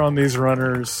cheer on these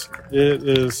runners. It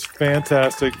is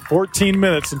fantastic. 14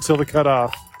 minutes until the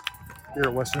cutoff here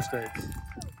at Western States.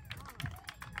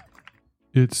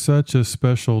 It's such a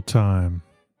special time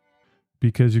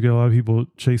because you get a lot of people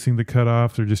chasing the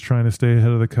cutoff. They're just trying to stay ahead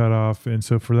of the cutoff. And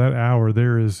so for that hour,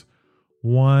 there is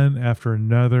one after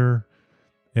another.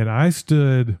 And I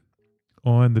stood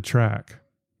on the track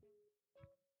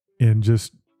and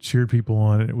just cheered people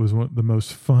on. It was the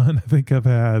most fun I think I've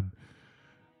had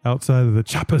outside of the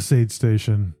Chiapas aid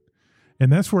station.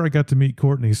 And that's where I got to meet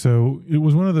Courtney. So it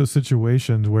was one of those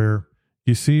situations where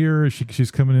you see her,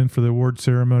 she's coming in for the award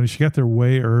ceremony. She got there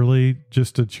way early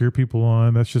just to cheer people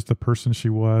on. That's just the person she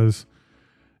was.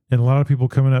 And a lot of people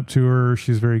coming up to her.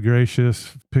 She's very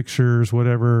gracious, pictures,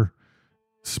 whatever,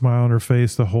 smile on her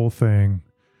face, the whole thing.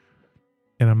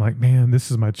 And I'm like, man, this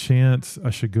is my chance.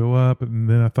 I should go up. And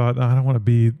then I thought, I don't want to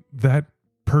be that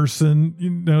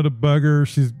person, to bug her.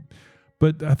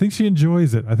 But I think she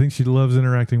enjoys it. I think she loves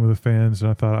interacting with the fans. And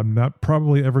I thought, I'm not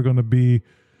probably ever going to be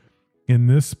in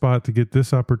this spot to get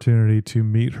this opportunity to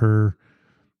meet her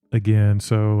again.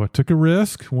 So I took a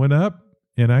risk, went up,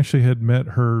 and actually had met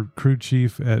her crew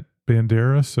chief at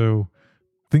Bandera. So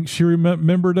I think she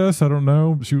remembered us. I don't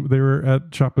know. They were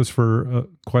at Chiapas for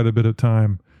quite a bit of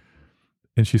time.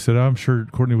 And she said, I'm sure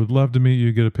Courtney would love to meet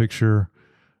you, get a picture.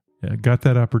 Yeah, got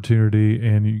that opportunity,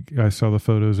 and you guys saw the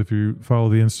photos. If you follow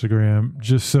the Instagram,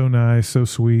 just so nice, so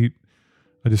sweet.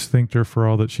 I just thanked her for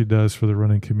all that she does for the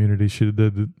running community. She did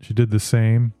the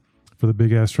same for the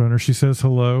Big Ass Runner. She says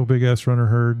hello, Big Ass Runner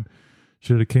Herd.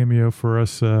 She did a cameo for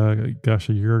us, a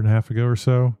year and a half ago or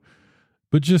so.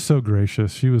 But just so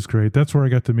gracious. She was great. That's where I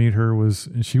got to meet her,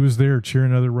 and she was there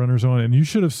cheering other runners on. And you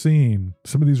should have seen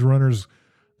some of these runners.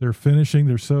 They're finishing.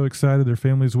 They're so excited. Their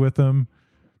family's with them.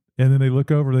 And then they look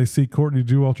over, they see Courtney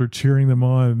Dauwalter cheering them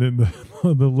on. And then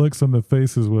the looks on the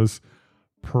faces was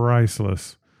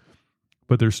priceless.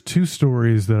 But there's two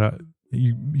stories that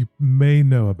you may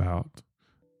know about,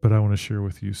 but I want to share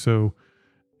with you. So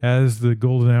as the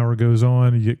golden hour goes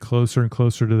on, you get closer and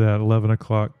closer to that 11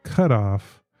 o'clock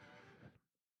cutoff.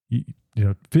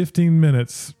 15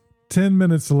 minutes, 10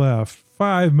 minutes left,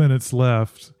 5 minutes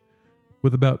left,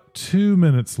 with about 2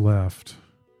 minutes left.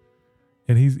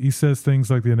 And he says things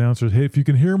like the announcer, hey, if you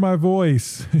can hear my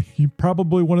voice, you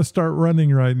probably want to start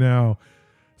running right now.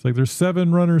 It's like there's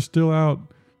 7 runners still out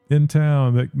in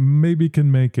town that maybe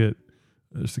can make it.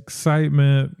 There's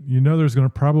excitement. There's going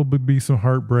to probably be some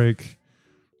heartbreak.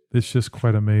 It's just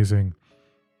quite amazing.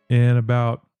 And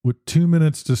with 2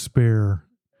 minutes to spare,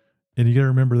 and you got to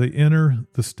remember they enter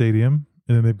the stadium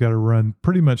and then they've got to run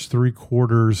pretty much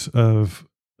 3/4 of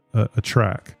a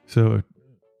track. So a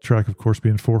track, of course,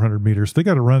 being 400 meters. They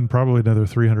got to run probably another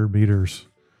 300 meters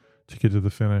to get to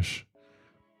the finish.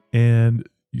 And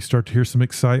you start to hear some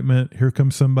excitement. Here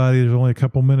comes somebody. There's only a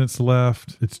couple minutes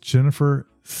left. It's Jennifer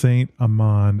St.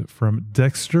 Amand from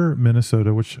Dexter,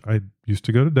 Minnesota, which I used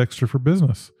to go to Dexter for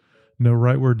business. Know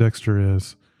right where Dexter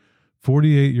is.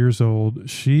 48 years old.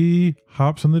 She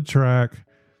hops on the track.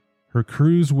 Her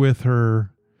crew's with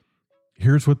her.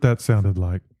 Here's what that sounded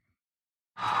like.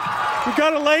 We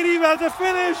got a lady about to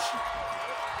finish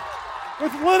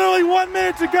with literally 1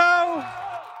 minute to go.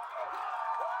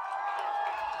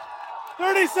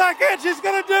 30 seconds. She's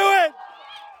going to do it.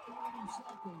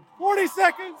 40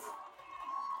 seconds.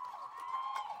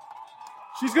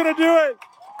 She's going to do it.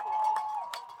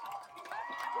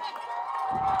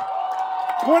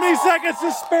 20 seconds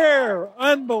to spare.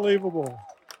 Unbelievable.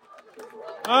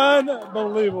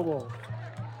 Unbelievable.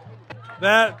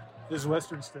 That is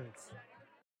Western States.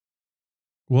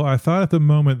 Well, I thought at the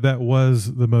moment that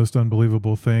was the most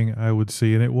unbelievable thing I would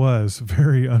see, and it was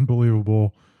very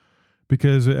unbelievable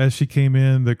because as she came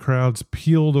in, the crowds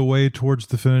peeled away towards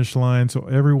the finish line, so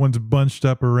everyone's bunched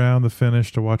up around the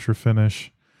finish to watch her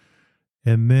finish.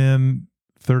 And then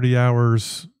 30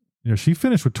 hours, she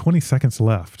finished with 20 seconds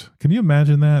left. Can you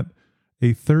imagine that?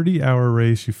 A 30-hour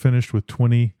race, you finished with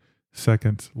 20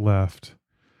 seconds left.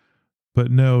 But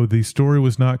no, the story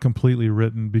was not completely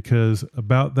written because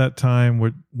about that time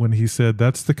when he said,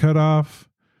 that's the cutoff,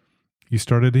 you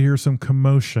started to hear some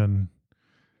commotion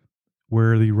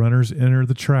where the runners enter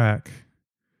the track,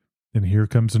 and here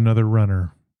comes another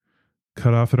runner.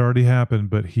 Cutoff had already happened,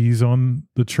 but he's on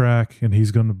the track, and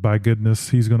he's going to, by goodness,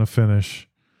 he's going to finish.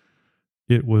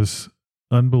 It was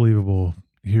unbelievable.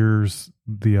 Here's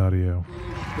the audio.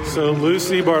 So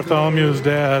Lucy Bartholomew's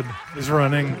dad is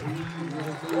running.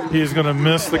 He's going to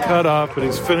miss the cutoff, but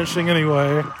he's finishing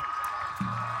anyway.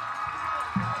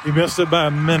 He missed it by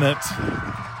a minute,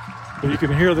 but you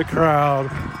can hear the crowd.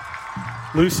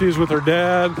 Lucy's with her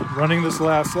dad running this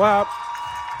last lap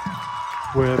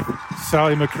with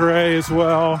Sally McRae as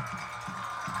well.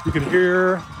 You can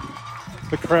hear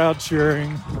the crowd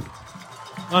cheering.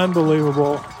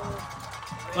 Unbelievable.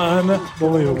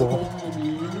 Unbelievable.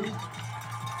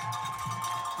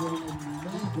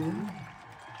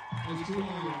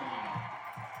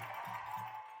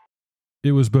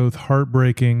 It was both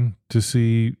heartbreaking to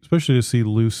see, especially to see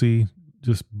Lucy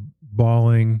just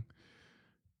bawling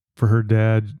for her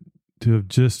dad to have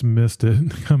just missed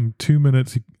it. 2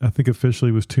 minutes, I think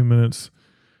officially was 2 minutes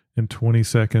and 20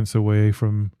 seconds away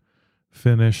from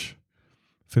finishing.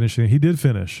 He did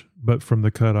finish, but from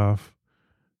the cutoff.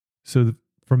 So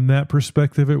from that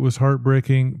perspective, it was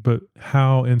heartbreaking, but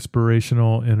how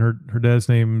inspirational. And her dad's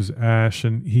name's Ash,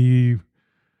 and he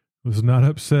was not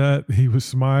upset. He was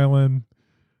smiling,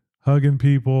 hugging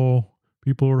people.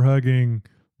 People were hugging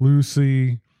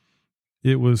Lucy.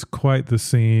 It was quite the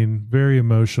scene. Very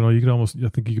emotional. I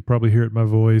think you could probably hear it in my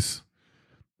voice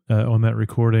on that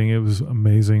recording. It was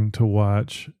amazing to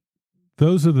watch.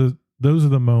 Those are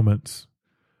the moments.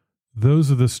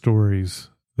 Those are the stories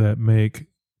that make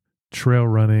trail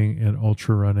running and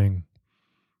ultra running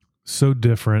so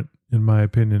different, in my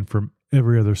opinion, from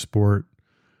every other sport.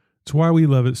 It's why we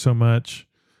love it so much.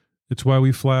 It's why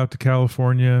we fly out to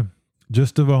California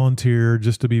just to volunteer,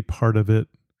 just to be part of it.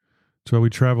 It's why we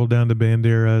travel down to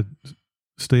Bandera,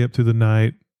 stay up through the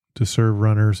night to serve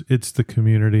runners. It's the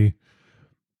community.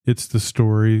 It's the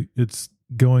story. It's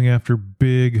going after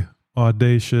big,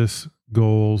 audacious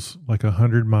goals like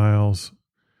 100 miles.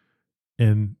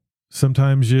 And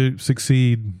sometimes you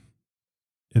succeed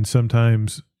and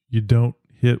sometimes you don't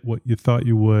hit what you thought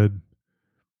you would.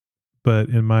 But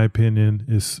in my opinion,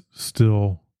 is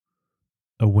still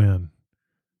a win.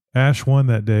 Ash won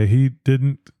that day. He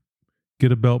didn't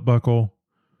get a belt buckle,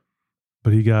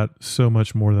 but he got so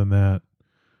much more than that.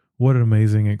 What an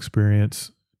amazing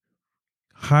experience.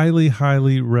 Highly,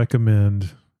 highly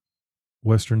recommend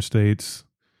Western States.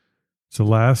 It's the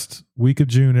last week of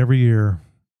June every year.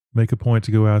 Make a point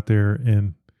to go out there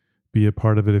and be a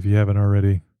part of it if you haven't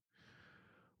already.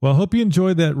 Well, I hope you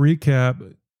enjoyed that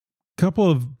recap. Couple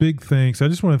of big thanks. I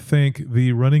just want to thank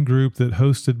the running group that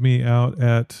hosted me out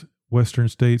at Western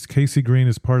States. Casey Green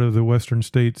is part of the Western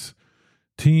States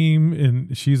team,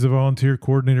 and she's a volunteer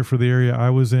coordinator for the area I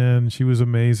was in. She was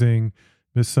amazing.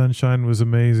 Miss Sunshine was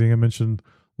amazing. I mentioned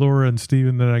Laura and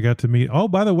Steven that I got to meet. Oh,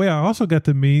 by the way, I also got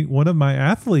to meet one of my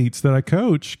athletes that I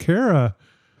coach, Kara.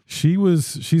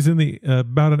 She's in the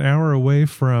about an hour away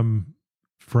from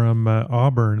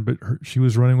Auburn, but she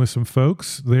was running with some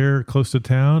folks there close to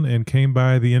town and came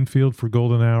by the infield for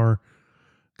Golden Hour.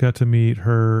 Got to meet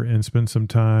her and spend some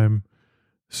time.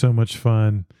 So much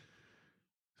fun.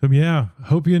 So yeah,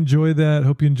 hope you enjoyed that.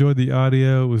 Hope you enjoyed the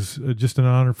audio. It was just an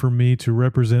honor for me to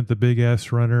represent the Big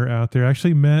Ass Runner out there. I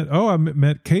actually met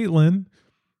Caitlin.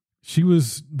 She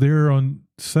was there on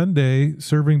Sunday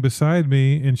serving beside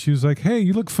me, and she was like, "Hey,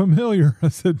 you look familiar." I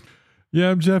said, "Yeah,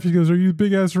 I'm Jeff." She goes, "Are you a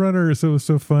Big Ass Runner?" So it was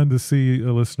so fun to see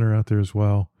a listener out there as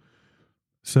well.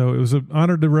 So it was an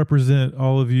honor to represent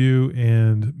all of you,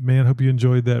 and man, hope you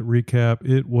enjoyed that recap.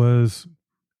 It was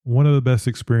one of the best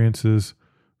experiences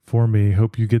for me.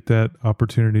 Hope you get that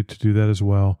opportunity to do that as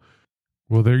well.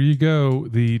 Well, there you go.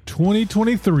 The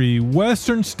 2023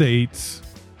 Western States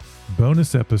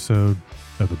bonus episode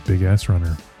of the Big Ass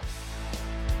Runner.